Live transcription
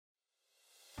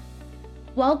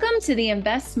Welcome to the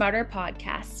Invest Smarter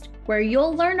podcast, where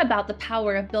you'll learn about the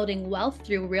power of building wealth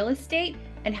through real estate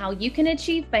and how you can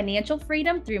achieve financial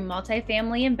freedom through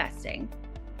multifamily investing.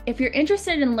 If you're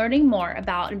interested in learning more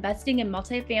about investing in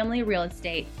multifamily real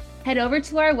estate, head over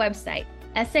to our website,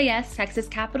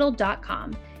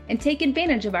 sastexascapital.com, and take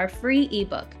advantage of our free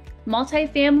ebook,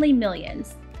 Multifamily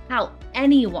Millions: How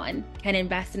Anyone Can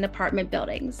Invest in Apartment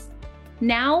Buildings.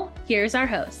 Now, here's our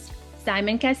host,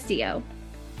 Simon Castillo.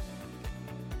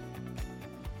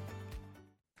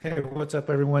 Hey, what's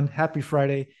up, everyone? Happy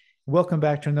Friday. Welcome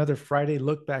back to another Friday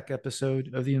Look Back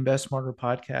episode of the Invest Smarter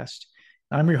podcast.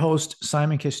 I'm your host,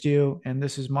 Simon Castillo, and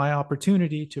this is my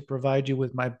opportunity to provide you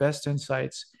with my best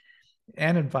insights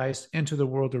and advice into the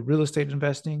world of real estate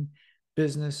investing,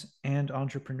 business, and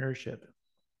entrepreneurship.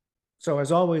 So,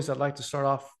 as always, I'd like to start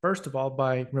off, first of all,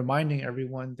 by reminding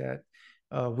everyone that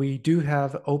we do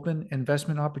have open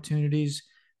investment opportunities.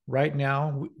 Right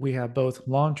now, we have both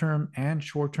long-term and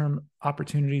short-term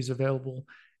opportunities available.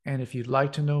 And if you'd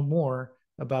like to know more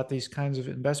about these kinds of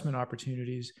investment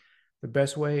opportunities, the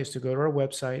best way is to go to our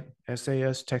website,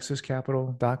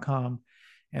 sastexascapital.com.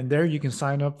 And there you can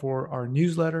sign up for our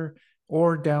newsletter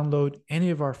or download any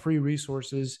of our free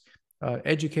resources,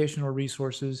 educational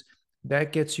resources.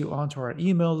 That gets you onto our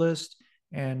email list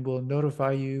and will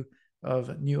notify you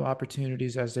of new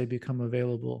opportunities as they become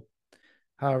available.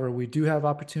 However, we do have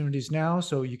opportunities now,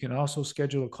 so you can also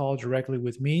schedule a call directly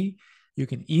with me. You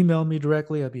can email me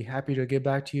directly. I'd be happy to get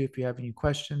back to you if you have any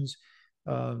questions.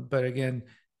 But again,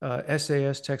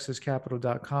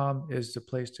 sastexascapital.com is the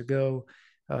place to go.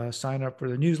 Sign up for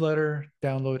the newsletter,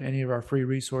 download any of our free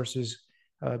resources,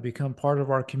 become part of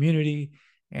our community,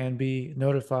 and be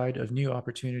notified of new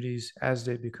opportunities as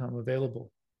they become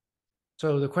available.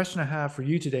 So the question I have for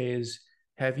you today is,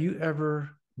 have you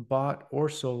ever bought or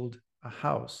sold a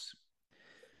house?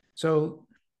 So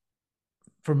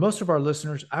for most of our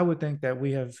listeners, I would think that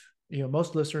we have,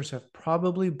 most listeners have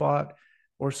probably bought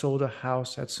or sold a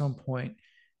house at some point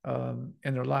in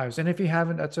their lives. And if you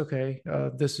haven't, that's okay.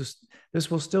 This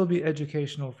will still be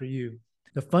educational for you.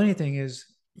 The funny thing is,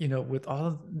 with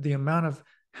all the amount of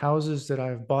houses that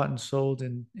I've bought and sold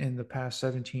in the past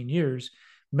 17 years,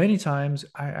 many times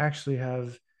I actually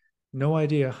have no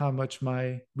idea how much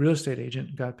my real estate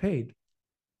agent got paid.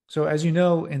 So, as you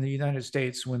know, in the United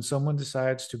States, when someone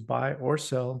decides to buy or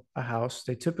sell a house,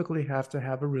 they typically have to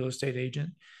have a real estate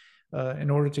agent in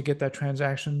order to get that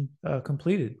transaction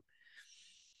completed.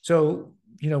 So,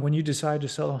 when you decide to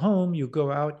sell a home, you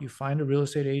go out, you find a real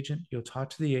estate agent, you'll talk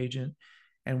to the agent.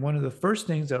 And one of the first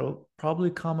things that'll probably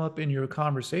come up in your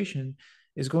conversation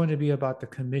is going to be about the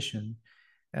commission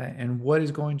and what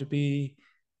is going to be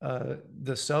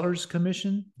the seller's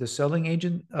commission, the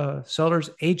seller's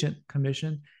agent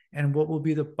commission, and what will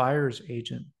be the buyer's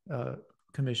agent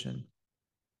commission.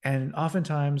 And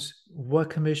oftentimes, what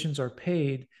commissions are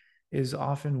paid is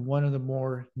often one of the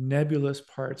more nebulous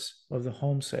parts of the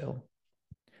home sale.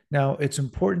 Now, it's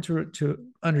important to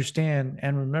understand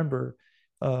and remember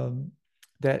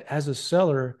that as a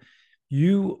seller,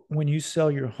 when you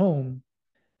sell your home,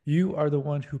 you are the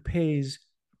one who pays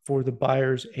for the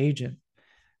buyer's agent.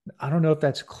 I don't know if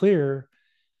that's clear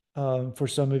for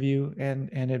some of you, and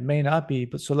it may not be,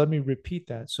 but so let me repeat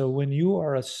that. So when you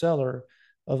are a seller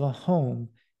of a home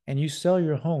and you sell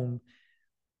your home,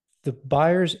 the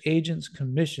buyer's agent's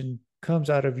commission comes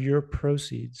out of your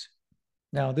proceeds.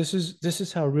 Now, this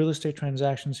is how real estate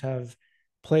transactions have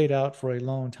played out for a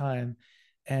long time,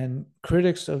 and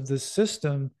critics of the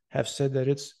system have said that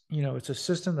it's a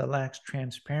system that lacks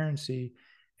transparency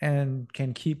and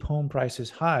can keep home prices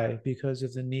high because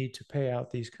of the need to pay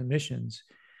out these commissions.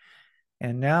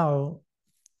 And now,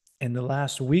 in the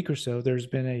last week or so, there's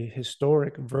been a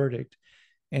historic verdict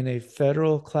in a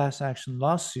federal class action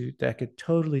lawsuit that could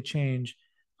totally change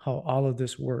how all of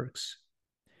this works.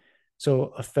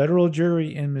 So, a federal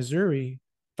jury in Missouri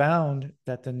found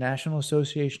that the National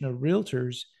Association of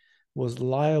Realtors was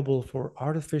liable for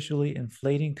artificially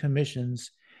inflating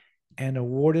commissions and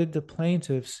awarded the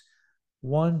plaintiffs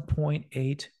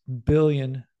 $1.8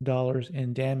 billion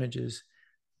in damages.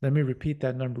 Let me repeat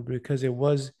that number because it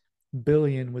was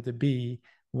billion with a B,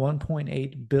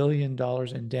 $1.8 billion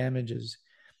in damages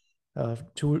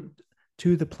to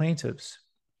the plaintiffs.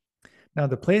 Now,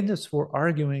 the plaintiffs were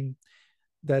arguing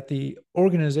that the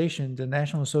organization, the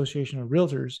National Association of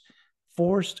Realtors,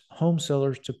 forced home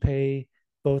sellers to pay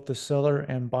both the seller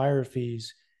and buyer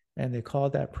fees, and they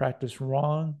called that practice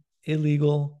wrong,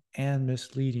 illegal, and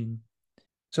misleading.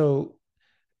 So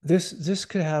this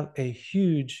could have a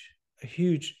huge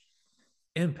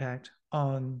impact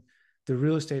on the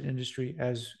real estate industry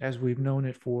as we've known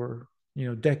it for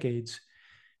decades.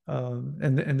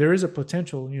 And there is a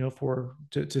potential, for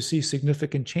to see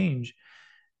significant change,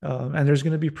 and there's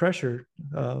going to be pressure,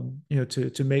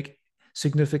 to make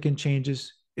significant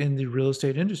changes in the real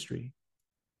estate industry.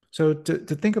 So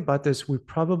to think about this, we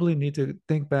probably need to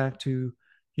think back to,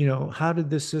 how did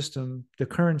this system, the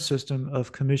current system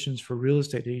of commissions for real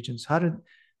estate agents, how did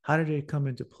it come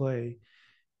into play?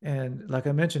 And like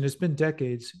I mentioned, it's been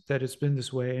decades that it's been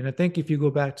this way. And I think if you go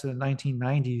back to the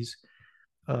 1990s,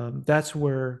 that's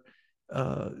where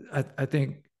I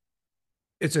think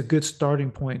it's a good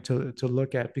starting point to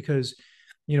look at, because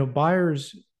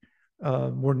buyers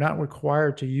were not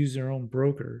required to use their own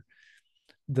broker.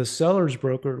 The seller's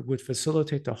broker would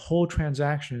facilitate the whole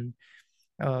transaction,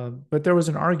 but there was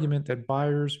an argument that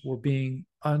buyers were being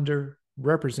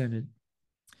underrepresented.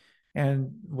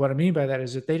 And what I mean by that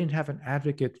is that they didn't have an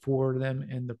advocate for them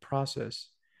in the process.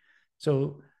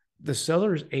 So the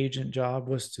seller's agent job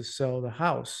was to sell the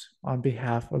house on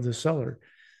behalf of the seller.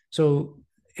 So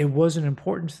it wasn't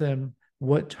important to them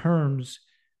what terms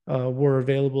were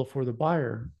available for the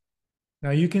buyer.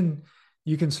 Now you can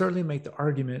certainly make the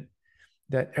argument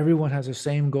that everyone has the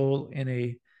same goal in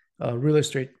a real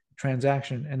estate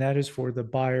transaction, and that is for the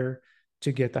buyer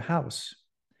to get the house.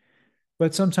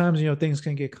 But sometimes, things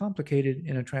can get complicated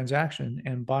in a transaction,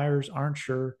 and buyers aren't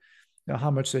sure,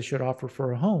 how much they should offer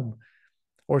for a home.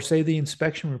 Or say the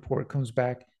inspection report comes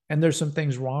back and there's some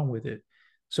things wrong with it.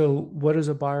 So what is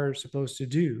a buyer supposed to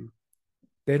do?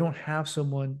 They don't have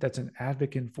someone that's an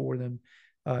advocate for them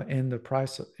in the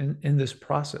price in this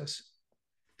process.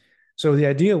 So the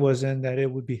idea was then that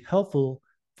it would be helpful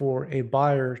for a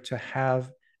buyer to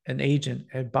have an agent,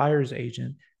 a buyer's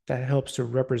agent, that helps to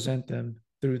represent them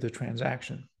through the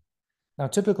transaction. Now,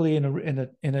 typically in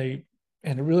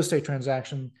a real estate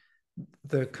transaction,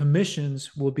 the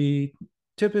commissions will be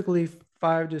typically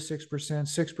 5 to 6%,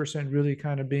 6% really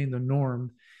kind of being the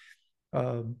norm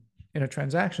in a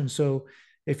transaction. So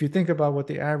if you think about what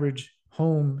the average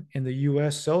home in the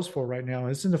US sells for right now,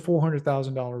 it's in the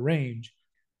 $400,000 range.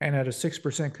 And at a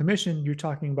 6% commission, you're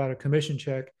talking about a commission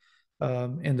check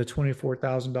in the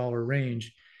 $24,000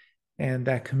 range. And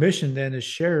that commission then is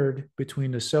shared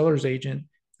between the seller's agent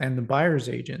and the buyer's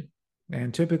agent.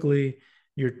 And typically,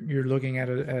 you're looking at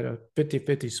a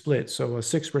 50-50 split. So a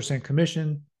 6%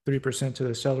 commission, 3% to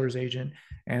the seller's agent,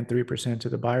 and 3% to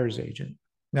the buyer's agent.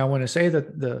 Now, when I say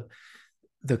that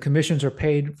the commissions are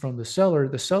paid from the seller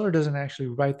doesn't actually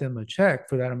write them a check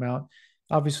for that amount.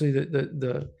 Obviously,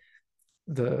 the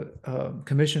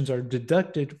commissions are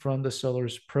deducted from the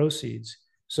seller's proceeds.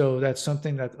 So that's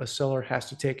something that a seller has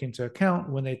to take into account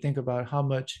when they think about how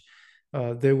much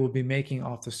they will be making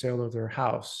off the sale of their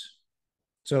house.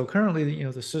 So currently,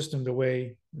 the system, the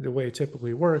way it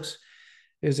typically works,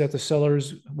 is that the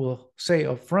sellers will say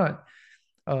upfront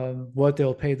what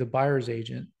they'll pay the buyer's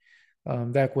agent.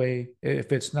 That way,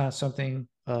 if it's not something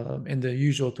in the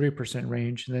usual 3%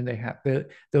 range, then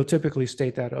they'll typically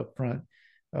state that upfront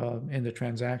in the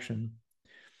transaction.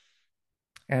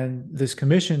 And this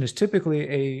commission is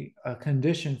typically a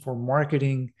condition for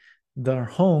marketing their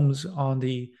homes on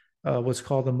the what's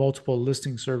called the multiple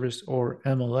listing service, or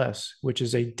MLS, which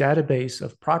is a database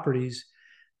of properties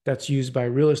that's used by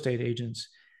real estate agents.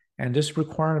 And this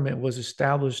requirement was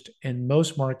established in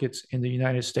most markets in the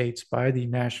United States by the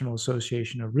National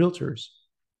Association of Realtors.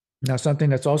 Now,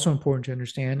 something that's also important to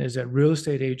understand is that real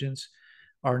estate agents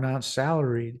are not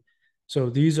salaried. So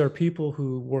these are people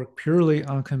who work purely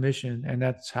on commission, and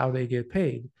that's how they get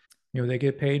paid. They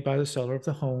get paid by the seller of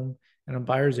the home, and a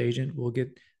buyer's agent will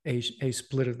get a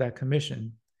split of that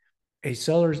commission. A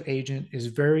seller's agent is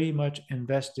very much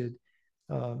invested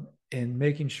in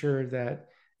making sure that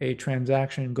a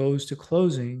transaction goes to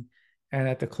closing, and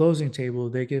at the closing table,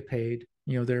 they get paid,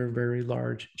 their very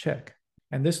large check.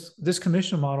 And this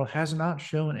commission model has not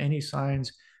shown any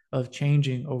signs of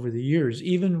changing over the years,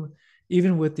 even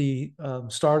with the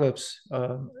startups,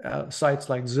 sites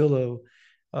like Zillow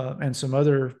and some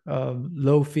other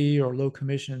low fee or low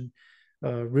commission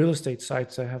real estate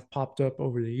sites that have popped up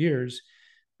over the years,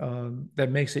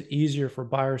 that makes it easier for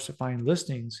buyers to find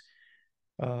listings.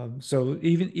 So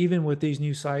even with these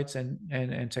new sites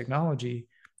and technology,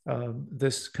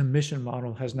 this commission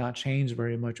model has not changed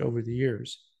very much over the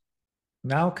years.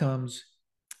 Now comes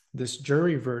this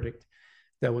jury verdict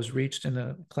that was reached in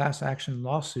a class action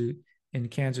lawsuit in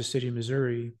Kansas City,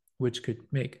 Missouri, which could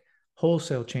make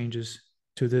wholesale changes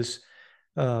to this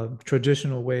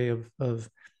traditional way of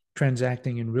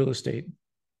transacting in real estate.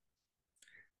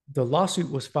 The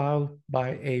lawsuit was filed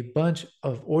by a bunch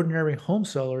of ordinary home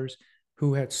sellers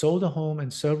who had sold a home in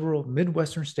several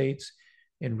Midwestern states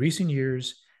in recent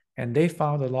years, And they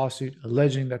filed a lawsuit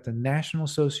alleging that the National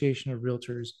Association of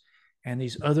Realtors and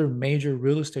these other major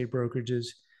real estate brokerages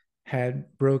had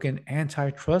broken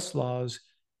antitrust laws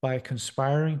by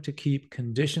conspiring to keep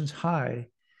conditions high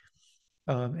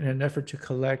in an effort to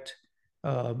collect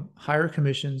higher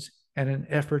commissions and an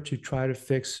effort to try to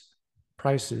fix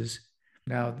prices.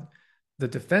 Now, the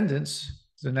defendants,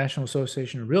 the National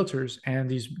Association of Realtors, and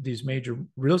these major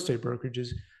real estate brokerages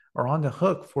are on the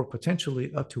hook for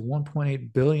potentially up to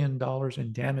 $1.8 billion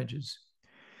in damages.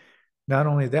 Not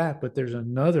only that, but there's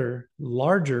another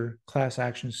larger class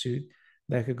action suit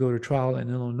that could go to trial in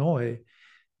Illinois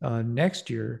next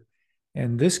year.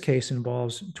 And this case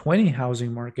involves 20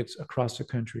 housing markets across the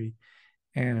country.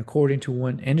 And according to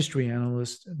one industry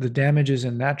analyst, the damages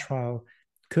in that trial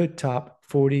could top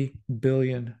 $40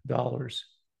 billion.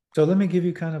 So let me give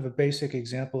you kind of a basic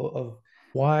example of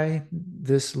why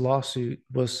this lawsuit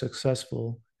was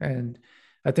successful. And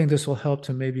I think this will help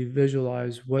to maybe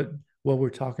visualize what we're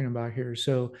talking about here.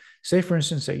 So say, for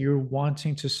instance, that you're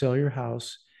wanting to sell your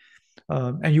house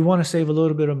and you want to save a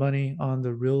little bit of money on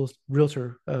the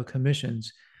realtor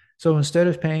commissions. So instead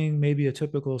of paying maybe a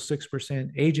typical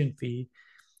 6% agent fee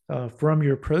from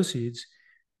your proceeds,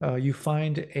 you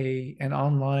find an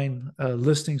online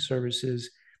listing services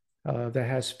that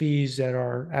has fees that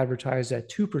are advertised at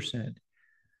 2%.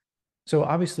 So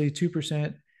obviously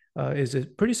 2% is a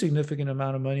pretty significant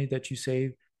amount of money that you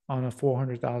save on a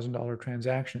 $400,000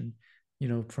 transaction,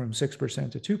 from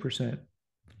 6% to 2%.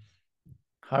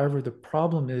 However, the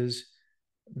problem is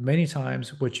many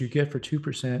times what you get for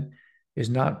 2% is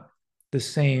not the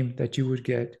same that you would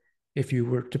get if you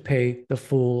were to pay the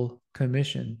full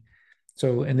commission.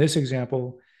 So in this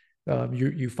example,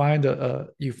 you find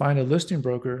a listing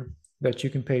broker that you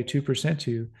can pay 2%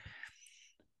 to,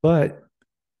 but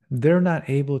they're not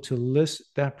able to list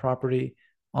that property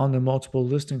on the multiple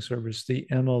listing service, the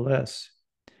MLS,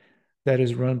 that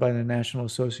is run by the National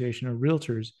Association of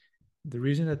Realtors. The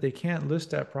reason that they can't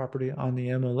list that property on the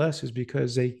MLS is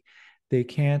because they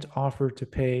can't offer to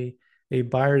pay a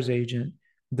buyer's agent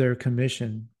their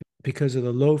commission because of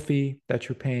the low fee that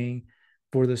you're paying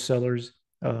for the seller's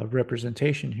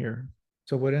representation here.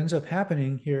 So what ends up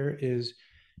happening here is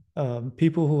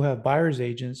people who have buyer's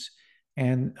agents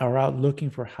and are out looking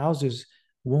for houses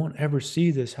won't ever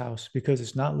see this house because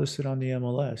it's not listed on the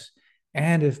MLS.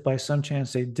 And if by some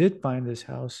chance they did find this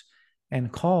house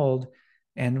and called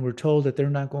and were told that they're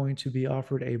not going to be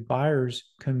offered a buyer's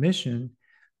commission,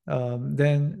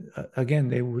 then again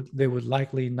they would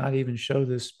likely not even show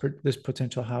this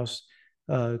potential house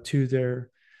to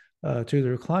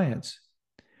their clients.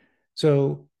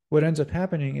 So what ends up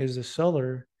happening is the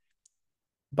seller,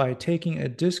 by taking a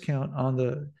discount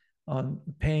on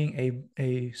paying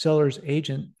a seller's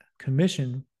agent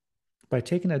commission, by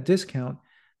taking a discount,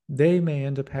 they may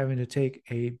end up having to take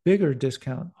a bigger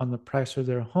discount on the price of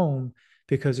their home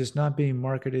because it's not being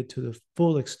marketed to the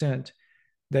full extent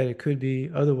that it could be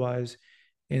otherwise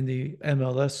in the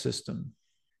MLS system.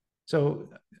 So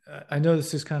I know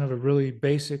this is kind of a really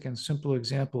basic and simple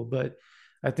example, but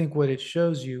I think what it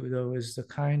shows you, though, is the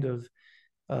kind of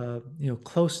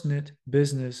close-knit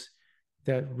business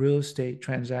that real estate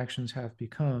transactions have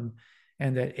become,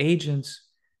 and that agents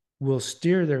will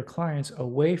steer their clients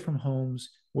away from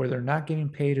homes where they're not getting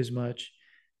paid as much,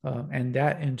 and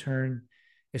that in turn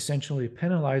essentially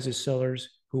penalizes sellers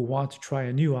who want to try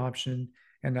a new option,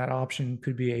 and that option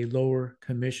could be a lower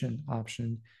commission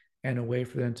option and a way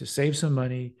for them to save some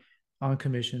money on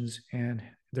commissions and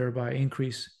thereby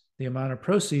increase the amount of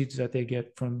proceeds that they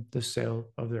get from the sale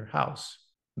of their house.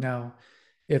 Now,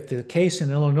 if the case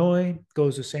in Illinois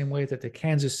goes the same way that the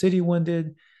Kansas City one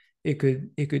did, it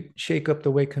could shake up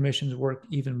the way commissions work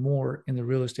even more in the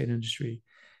real estate industry.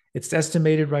 It's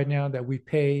estimated right now that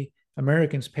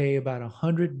Americans pay about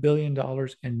 $100 billion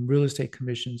in real estate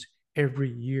commissions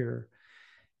every year.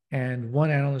 And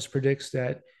one analyst predicts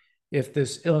that if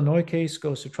this Illinois case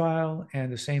goes to trial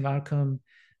and the same outcome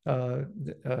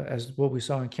as what we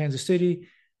saw in Kansas City,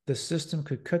 the system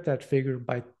could cut that figure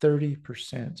by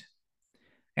 30%.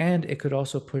 And it could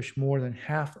also push more than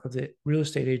half of the real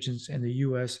estate agents in the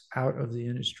US out of the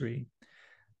industry.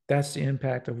 That's the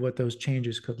impact of what those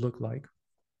changes could look like.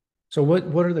 So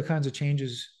what are the kinds of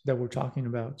changes that we're talking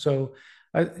about? So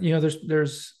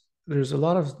there's a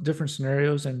lot of different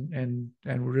scenarios, and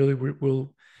really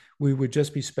we would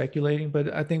just be speculating.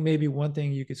 But I think maybe one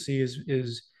thing you could see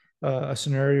is a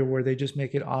scenario where they just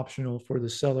make it optional for the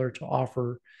seller to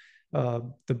offer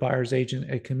the buyer's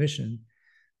agent a commission.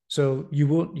 So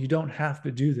you don't have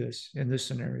to do this in this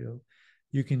scenario.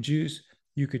 You could choose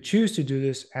to do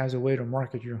this as a way to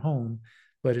market your home,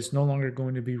 but it's no longer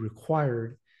going to be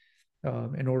required.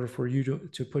 in order for you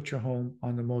to put your home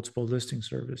on the multiple listing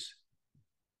service.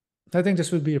 I think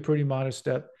this would be a pretty modest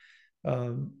step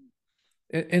um,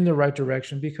 in the right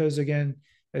direction, because again,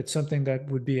 it's something that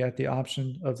would be at the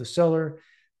option of the seller.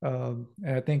 And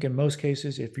I think in most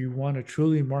cases, if you want to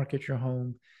truly market your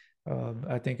home,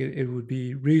 I think it would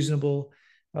be reasonable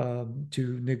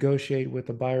to negotiate with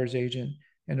the buyer's agent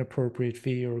an appropriate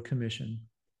fee or commission.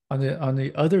 On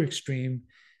the other extreme,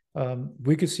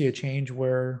 we could see a change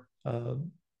where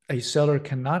a seller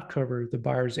cannot cover the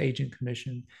buyer's agent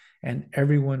commission, and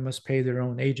everyone must pay their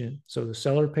own agent. So the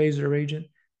seller pays their agent,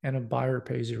 and a buyer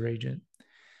pays their agent.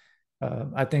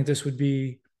 I think this would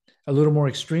be a little more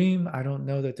extreme. I don't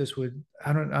know that this would.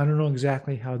 I don't know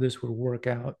exactly how this would work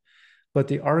out, but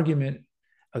the argument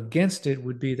against it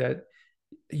would be that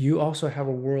you also have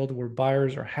a world where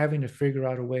buyers are having to figure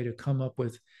out a way to come up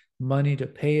with money to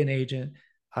pay an agent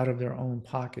out of their own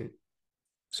pocket.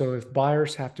 So if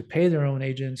buyers have to pay their own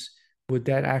agents, would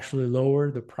that actually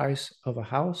lower the price of a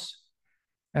house?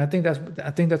 And I think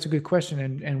that's a good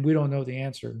question, and we don't know the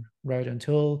answer, right?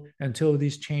 Until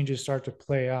these changes start to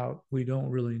play out, we don't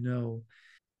really know.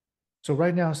 So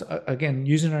right now, again,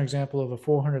 using our example of a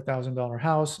 $400,000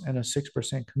 house and a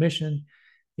 6% commission,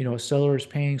 a seller is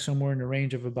paying somewhere in the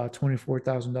range of about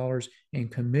 $24,000 in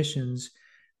commissions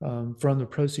from the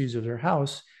proceeds of their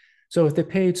house. So if they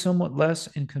paid somewhat less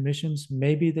in commissions,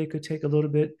 maybe they could take a little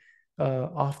bit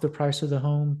off the price of the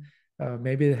home.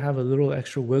 Maybe they have a little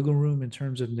extra wiggle room in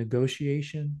terms of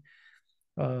negotiation.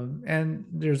 And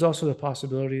there's also the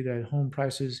possibility that home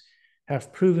prices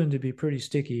have proven to be pretty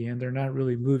sticky, and they're not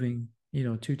really moving,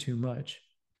 too much.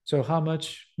 So how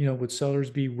much, would sellers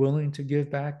be willing to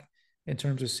give back in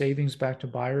terms of savings back to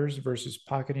buyers versus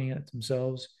pocketing it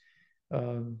themselves?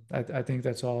 I think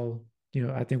that's all,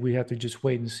 I think we have to just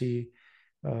wait and see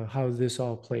how this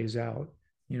all plays out,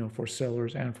 for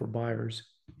sellers and for buyers.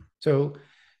 So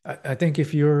I think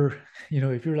if you're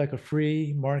like a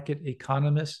free market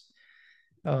economist,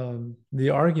 the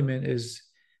argument is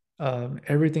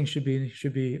everything should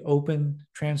be open,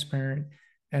 transparent,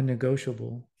 and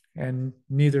negotiable. And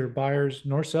neither buyers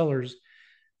nor sellers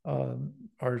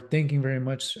are thinking very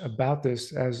much about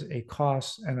this as a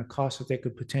cost, and a cost that they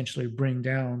could potentially bring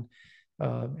down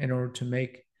in order to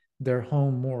make their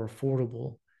home more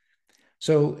affordable.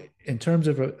 So in terms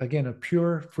of, again, a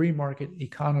pure free market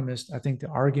economist, I think the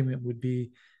argument would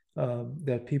be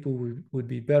that people would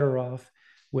be better off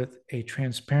with a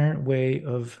transparent way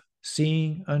of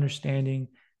seeing, understanding,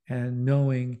 and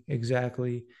knowing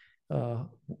exactly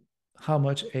how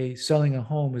much selling a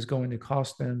home is going to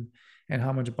cost them, and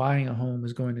how much buying a home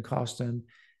is going to cost them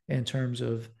in terms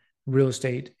of real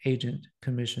estate agent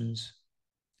commissions.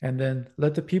 And then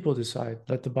let the people decide,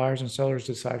 let the buyers and sellers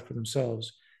decide for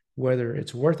themselves whether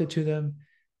it's worth it to them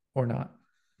or not.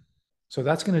 So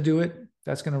that's going to do it.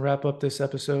 That's going to wrap up this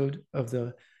episode of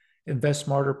the Invest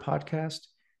Smarter podcast.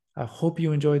 I hope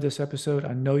you enjoyed this episode.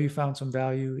 I know you found some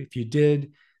value. If you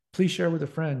did, please share with a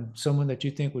friend, someone that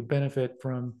you think would benefit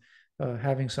from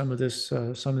having some of this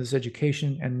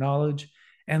education and knowledge,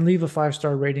 and leave a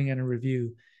 5-star rating and a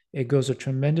review. It goes a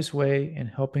tremendous way in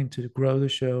helping to grow the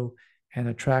show and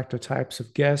attract the types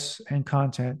of guests and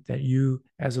content that you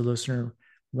as a listener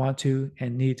want to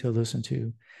and need to listen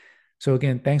to. So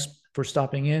again, thanks for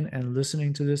stopping in and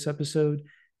listening to this episode,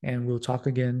 and we'll talk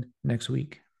again next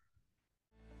week.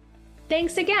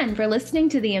 Thanks again for listening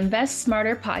to the Invest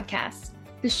Smarter podcast,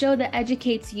 the show that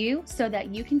educates you so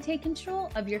that you can take control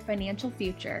of your financial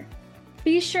future.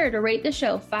 Be sure to rate the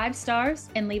show 5 stars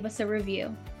and leave us a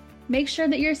review. Make sure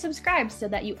that you're subscribed so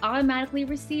that you automatically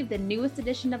receive the newest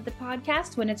edition of the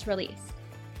podcast when it's released.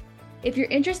 If you're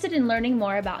interested in learning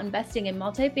more about investing in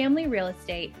multifamily real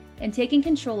estate and taking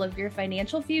control of your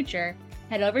financial future,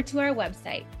 head over to our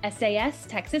website,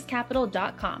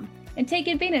 sastexascapital.com, and take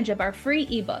advantage of our free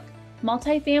ebook,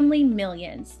 Multifamily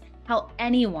Millions: How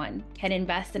Anyone Can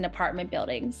Invest in Apartment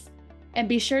Buildings. And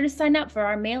be sure to sign up for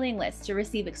our mailing list to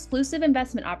receive exclusive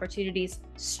investment opportunities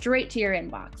straight to your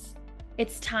inbox.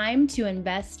 It's time to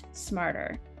invest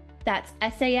smarter. That's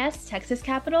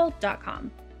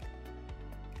sastexascapital.com.